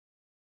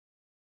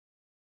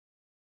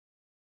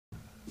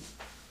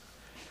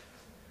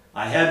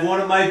I had one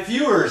of my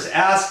viewers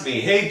ask me,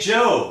 "Hey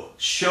Joe,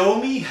 show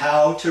me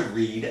how to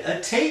read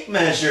a tape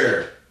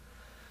measure."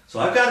 So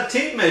I've got a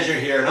tape measure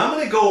here, and I'm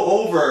going to go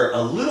over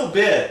a little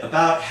bit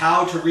about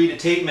how to read a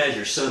tape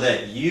measure so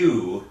that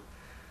you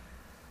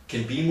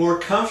can be more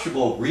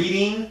comfortable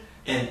reading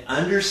and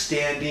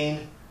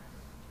understanding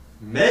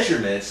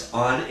measurements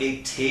on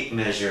a tape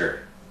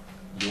measure.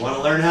 You want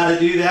to learn how to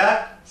do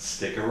that?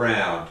 Stick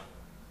around.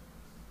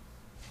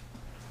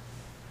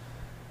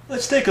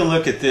 Let's take a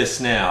look at this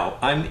now.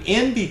 I'm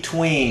in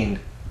between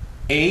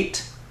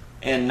 8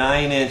 and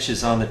 9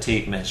 inches on the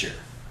tape measure.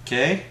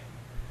 Okay?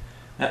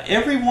 Now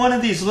every one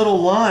of these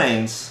little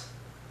lines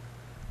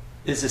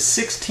is a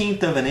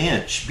 1/16 of an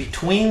inch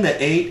between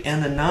the 8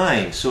 and the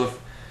 9. So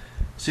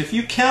if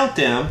you count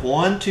them,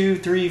 1, 2,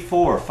 3,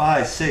 4,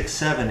 5, 6,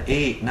 7,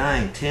 8,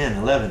 9, 10,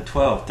 11,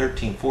 12,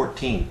 13,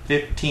 14,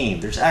 15.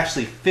 There's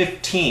actually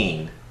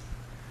 15.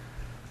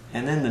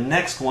 And then the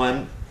next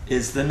one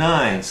is the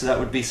 9, so that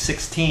would be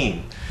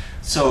 16.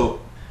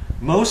 So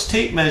most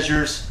tape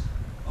measures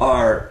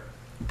are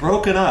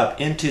broken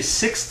up into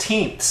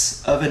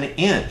 1/16 of an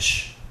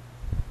inch.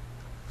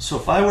 So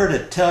if I were to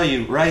tell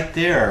you right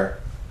there,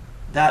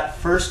 that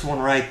first one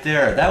right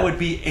there, that would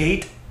be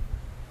 8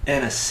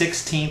 and a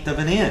 1/16 of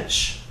an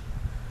inch.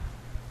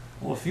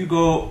 Well, if you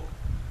go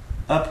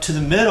up to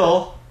the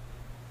middle,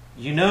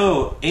 you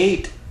know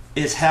 8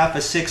 is half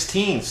a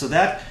 16. So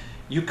that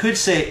you could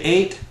say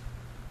 8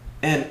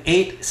 and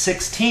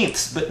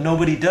 8/16, but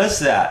nobody does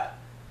that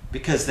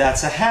because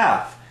that's a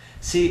half.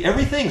 See,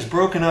 everything's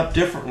broken up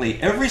differently.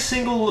 Every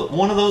single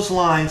one of those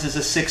lines is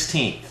a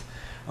 1/16.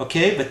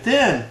 Okay, but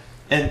then,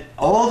 and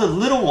all the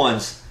little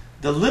ones,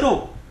 the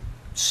little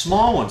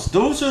small ones,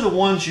 those are the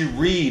ones you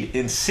read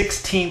in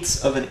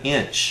 1/16 of an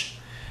inch.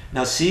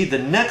 Now see, the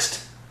next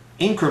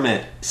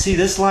increment, see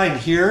this line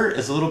here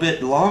is a little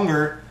bit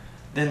longer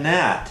than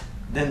that,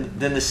 than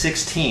the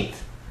 1/16.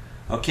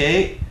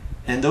 Okay,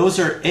 and those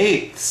are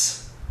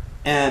eighths,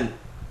 and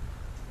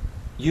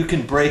you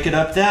can break it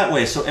up that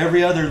way. So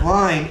every other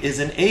line is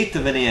an 1/8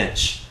 of an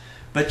inch.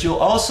 But you'll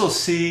also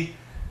see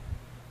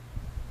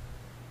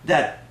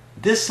that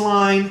this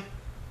line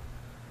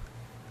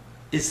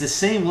is the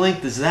same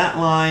length as that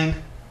line,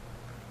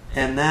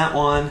 and that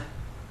one,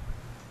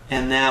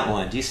 and that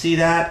one. Do you see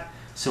that?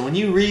 So when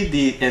you read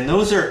and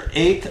those are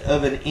 1/8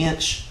 of an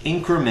inch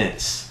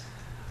increments.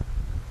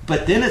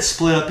 But then it's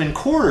split up in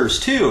quarters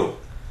too.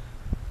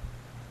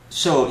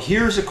 So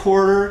here's a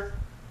quarter,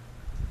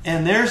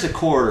 and there's a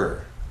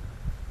quarter.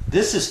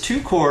 This is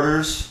 2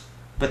 quarters,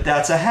 but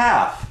that's a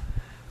half.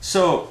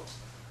 So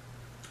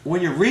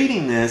when you're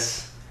reading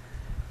this,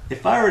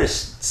 if I were to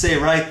say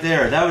right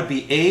there, that would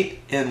be 8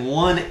 and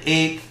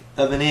 1/8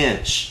 of an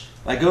inch.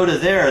 If I go to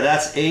there,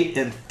 that's 8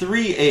 and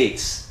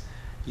 3/8.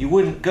 You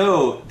wouldn't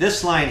go,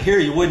 this line here,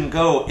 you wouldn't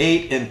go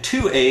 8 and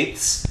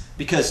 2/8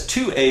 because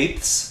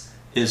 2/8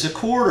 is a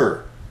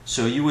quarter.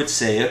 So you would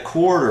say a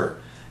quarter.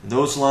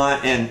 Those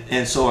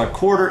and so a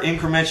quarter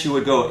increments, you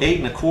would go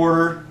 8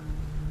 1/4,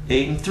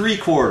 8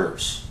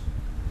 3/4.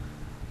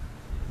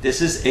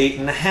 This is 8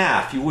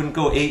 1/2. You wouldn't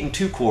go 8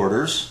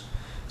 2/4.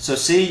 So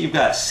see, you've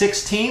got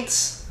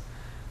 1/16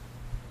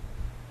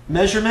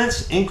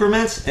 measurements,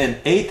 increments, and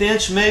 1/8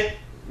 inch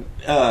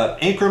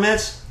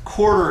increments,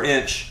 1/4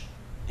 inch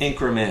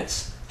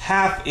increments,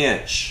 1/2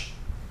 inch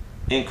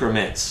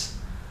increments.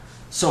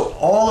 So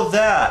all of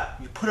that,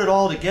 you put it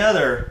all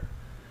together,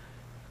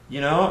 you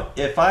know,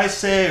 if I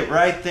say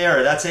right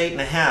there, that's 8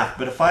 1/2,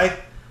 but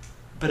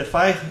if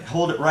I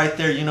hold it right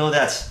there, you know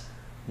that's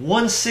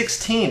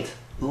 1/16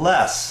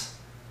 less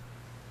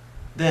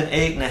than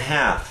 8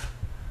 1/2.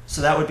 So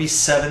that would be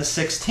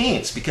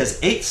 7/16 because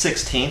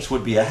 8/16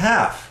 would be a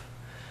half.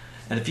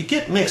 And if you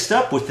get mixed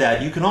up with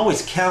that, you can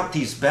always count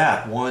these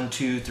back. 1,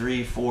 2,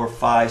 3, 4,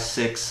 5,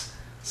 6,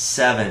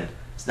 7.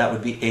 So that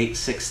would be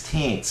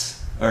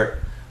 8/16, or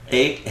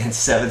 8 and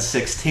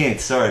 7/16.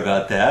 Sorry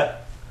about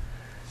that.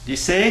 Do you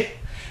see?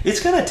 It's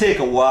going to take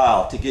a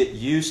while to get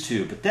used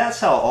to, but that's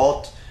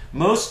how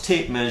most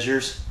tape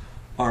measures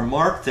are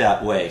marked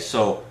that way.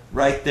 So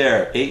right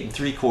there, 8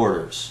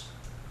 3/4.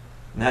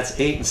 And that's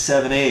 8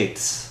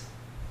 7/8.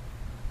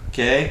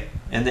 Okay?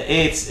 And the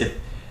eighths,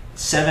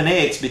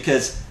 7/8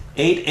 because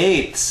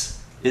 8/8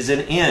 is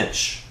an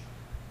inch.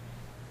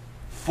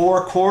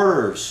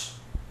 4/4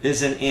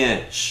 is an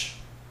inch.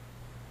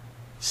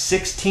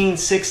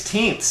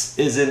 16/16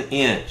 is an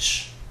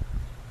inch.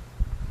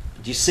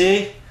 Do you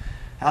see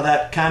how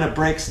that kind of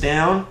breaks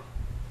down?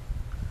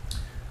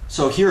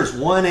 So here's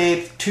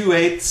 1/8,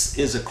 2/8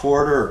 is a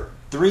quarter,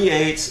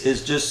 3/8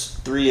 is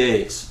just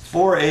 3/8,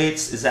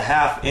 4/8 is a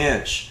 1/2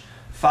 inch,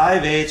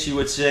 5/8 you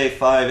would say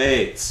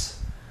 5/8,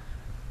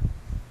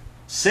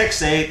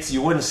 6/8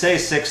 you wouldn't say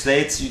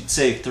 6/8, you'd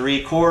say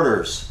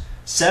 3/4,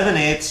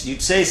 7/8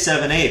 you'd say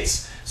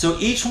 7/8. So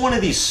each one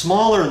of these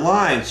smaller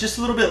lines, just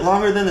a little bit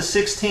longer than the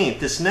 16th,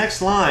 this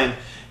next line,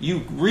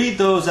 you read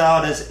those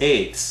out as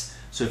eighths.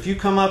 So if you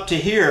come up to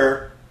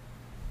here,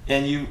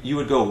 and you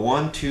would go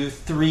 1, 2,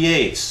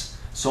 3/8.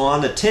 So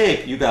on the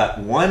tape, you got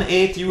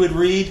 1/8 you would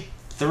read,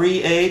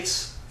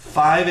 3/8,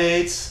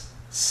 5/8,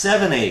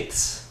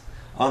 7/8.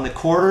 On the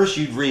quarters,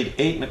 you'd read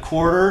 8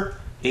 1/4,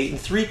 8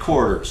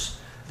 3/4.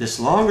 This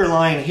longer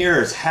line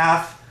here is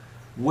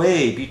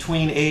halfway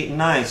between 8 and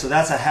 9, so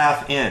that's a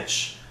 1/2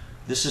 inch.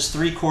 This is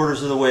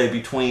 3/4 of the way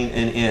between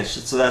an inch,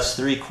 so that's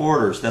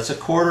 3/4. That's a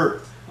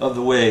quarter of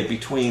the way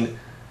between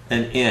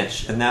an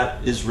inch, and that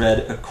is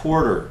read a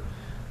quarter.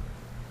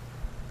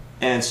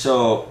 And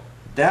so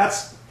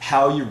that's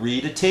how you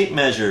read a tape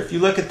measure. If you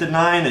look at the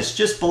 9, it's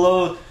just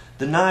below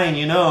the 9,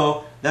 you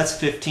know that's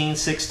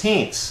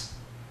 15/16.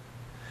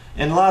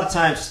 And a lot of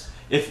times,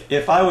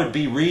 if I would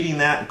be reading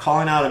that and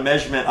calling out a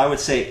measurement, I would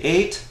say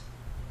 8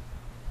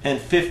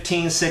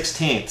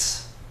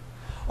 15/16.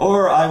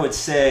 Or I would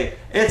say,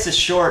 it's a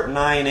short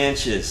 9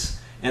 inches.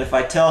 And if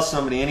I tell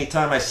somebody,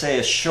 anytime I say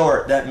a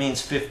short, that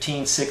means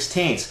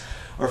 15/16.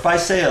 Or if I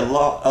say a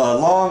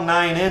long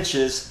 9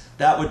 inches,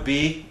 that would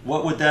be,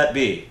 what would that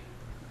be?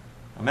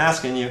 I'm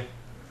asking you.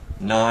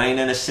 9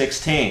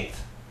 1/16.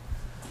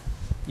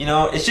 You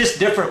know, it's just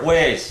different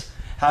ways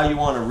how you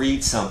want to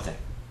read something.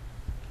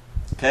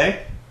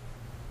 Okay?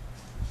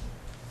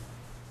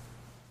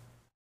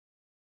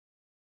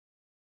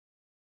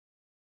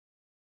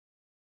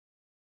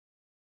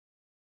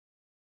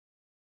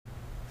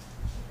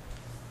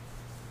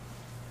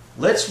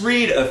 Let's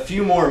read a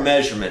few more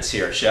measurements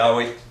here, shall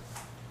we?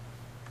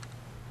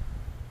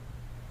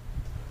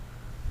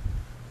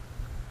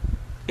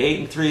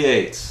 Eight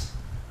 3/8.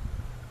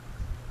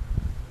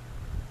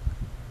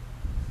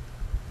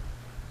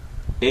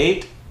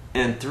 8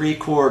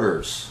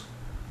 3/4.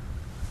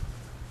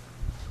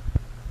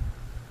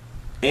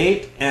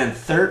 8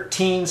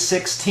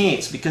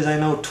 13/16, because I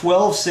know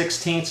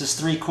 12/16 is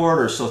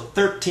 3/4, so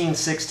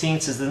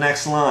 13/16 is the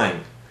next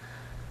line.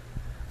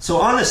 So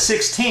on the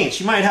 16th,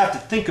 you might have to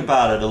think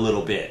about it a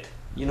little bit.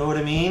 You know what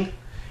I mean?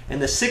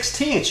 And the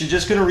 16th, you're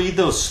just going to read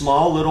those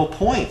small little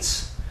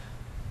points.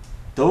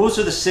 Those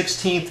are the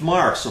 16th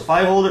marks. So if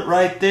I hold it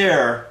right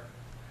there,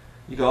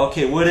 you go,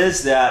 okay, what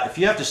is that? If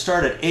you have to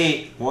start at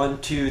 8, 1,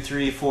 2,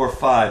 3, 4,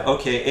 5.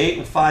 Okay,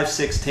 8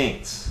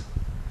 5/16.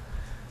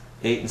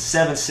 8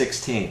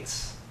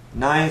 7/16.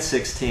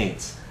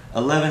 9/16.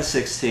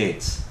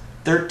 11/16.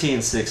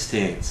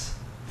 13/16.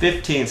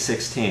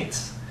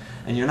 15/16.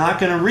 And you're not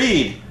going to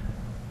read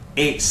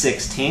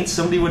 8/16.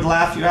 Somebody would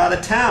laugh you out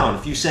of town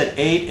if you said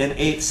 8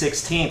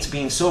 8/16,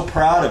 being so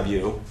proud of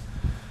you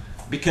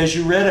because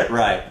you read it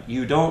right.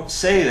 You don't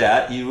say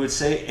that. You would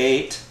say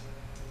 8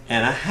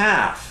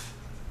 1/2.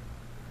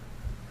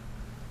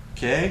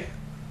 Okay?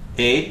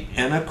 8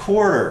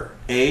 1/4.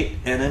 8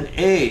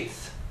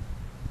 1/8.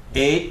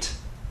 8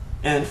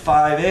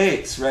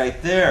 5/8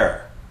 right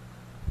there.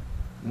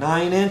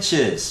 9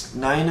 inches.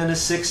 9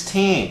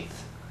 1/16.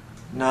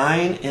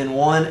 9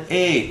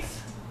 1/8.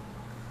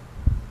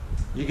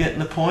 You getting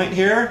the point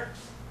here?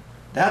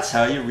 That's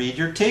how you read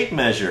your tape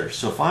measure.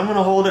 So if I'm going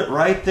to hold it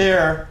right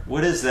there,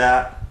 what is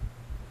that?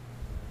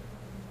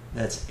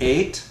 That's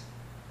 8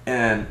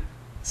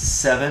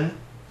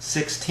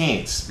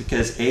 7/16,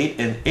 because 8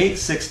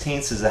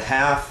 8/16 is a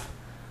half,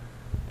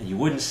 and you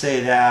wouldn't say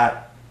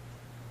that,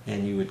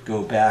 and you would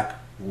go back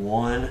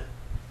 1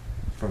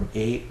 from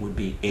 8 would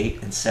be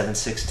 8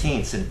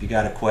 7/16. And if you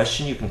got a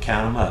question, you can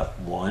count them up.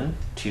 1,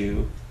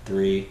 2,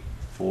 3,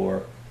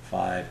 4,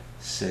 5,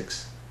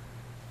 6,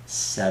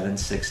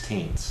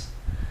 7/16.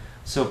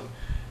 So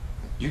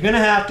you're going to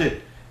have to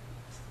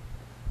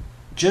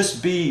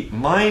just be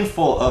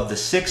mindful of the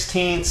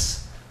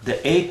 16ths,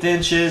 the 1/8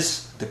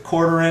 inches, the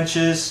 1/4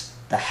 inches,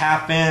 the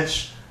 1/2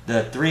 inch,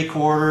 the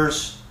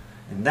 3/4,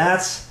 and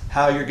that's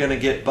how you're going to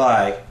get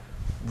by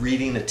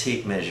reading a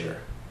tape measure.